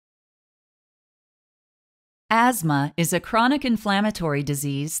Asthma is a chronic inflammatory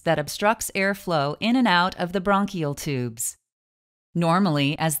disease that obstructs airflow in and out of the bronchial tubes.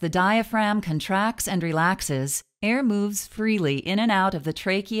 Normally, as the diaphragm contracts and relaxes, air moves freely in and out of the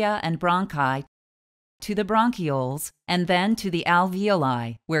trachea and bronchi to the bronchioles and then to the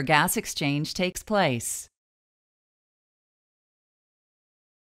alveoli, where gas exchange takes place.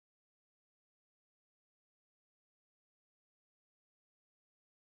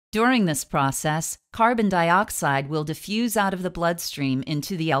 During this process, carbon dioxide will diffuse out of the bloodstream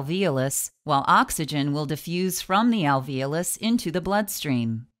into the alveolus, while oxygen will diffuse from the alveolus into the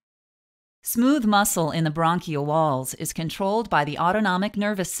bloodstream. Smooth muscle in the bronchial walls is controlled by the autonomic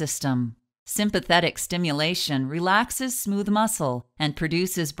nervous system. Sympathetic stimulation relaxes smooth muscle and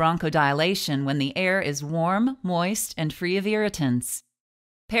produces bronchodilation when the air is warm, moist, and free of irritants.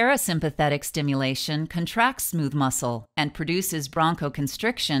 Parasympathetic stimulation contracts smooth muscle and produces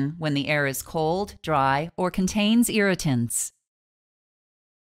bronchoconstriction when the air is cold, dry, or contains irritants.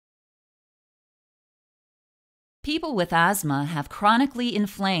 People with asthma have chronically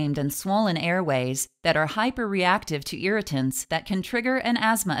inflamed and swollen airways that are hyperreactive to irritants that can trigger an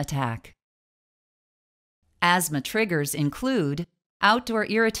asthma attack. Asthma triggers include outdoor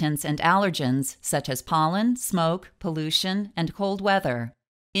irritants and allergens such as pollen, smoke, pollution, and cold weather.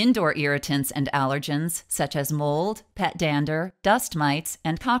 Indoor irritants and allergens such as mold, pet dander, dust mites,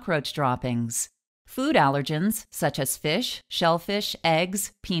 and cockroach droppings. Food allergens such as fish, shellfish,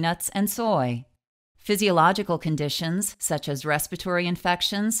 eggs, peanuts, and soy. Physiological conditions such as respiratory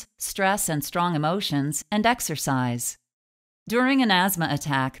infections, stress and strong emotions, and exercise. During an asthma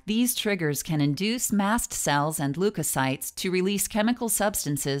attack, these triggers can induce mast cells and leukocytes to release chemical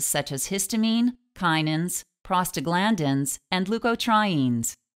substances such as histamine, kinins, prostaglandins, and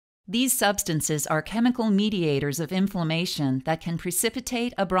leukotrienes. These substances are chemical mediators of inflammation that can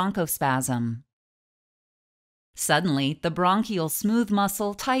precipitate a bronchospasm. Suddenly, the bronchial smooth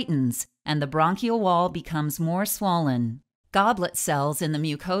muscle tightens and the bronchial wall becomes more swollen. Goblet cells in the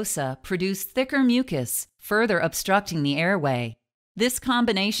mucosa produce thicker mucus, further obstructing the airway. This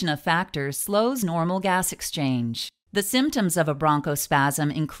combination of factors slows normal gas exchange. The symptoms of a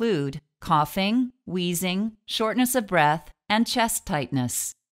bronchospasm include coughing, wheezing, shortness of breath, and chest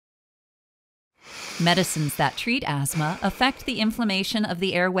tightness. Medicines that treat asthma affect the inflammation of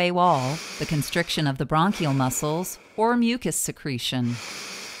the airway wall, the constriction of the bronchial muscles, or mucus secretion.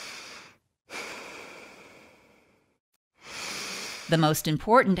 The most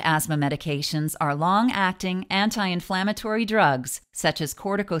important asthma medications are long-acting anti-inflammatory drugs such as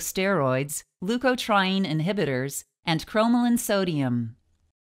corticosteroids, leukotriene inhibitors, and cromolyn sodium.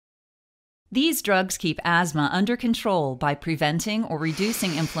 These drugs keep asthma under control by preventing or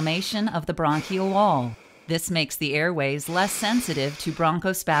reducing inflammation of the bronchial wall. This makes the airways less sensitive to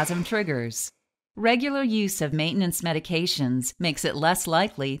bronchospasm triggers. Regular use of maintenance medications makes it less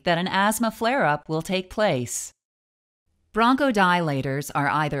likely that an asthma flare-up will take place. Bronchodilators are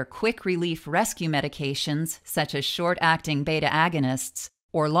either quick relief rescue medications, such as short-acting beta agonists,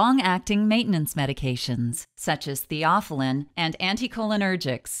 or long-acting maintenance medications, such as theophylline and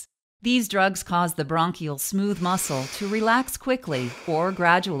anticholinergics. These drugs cause the bronchial smooth muscle to relax quickly or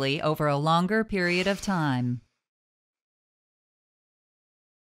gradually over a longer period of time.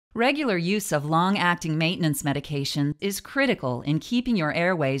 Regular use of long-acting maintenance medication is critical in keeping your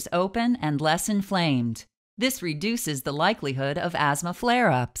airways open and less inflamed. This reduces the likelihood of asthma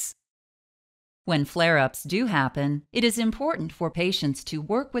flare-ups. When flare-ups do happen, it is important for patients to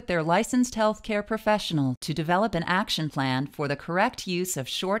work with their licensed healthcare professional to develop an action plan for the correct use of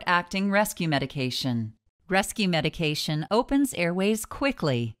short-acting rescue medication. Rescue medication opens airways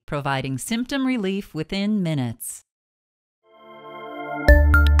quickly, providing symptom relief within minutes.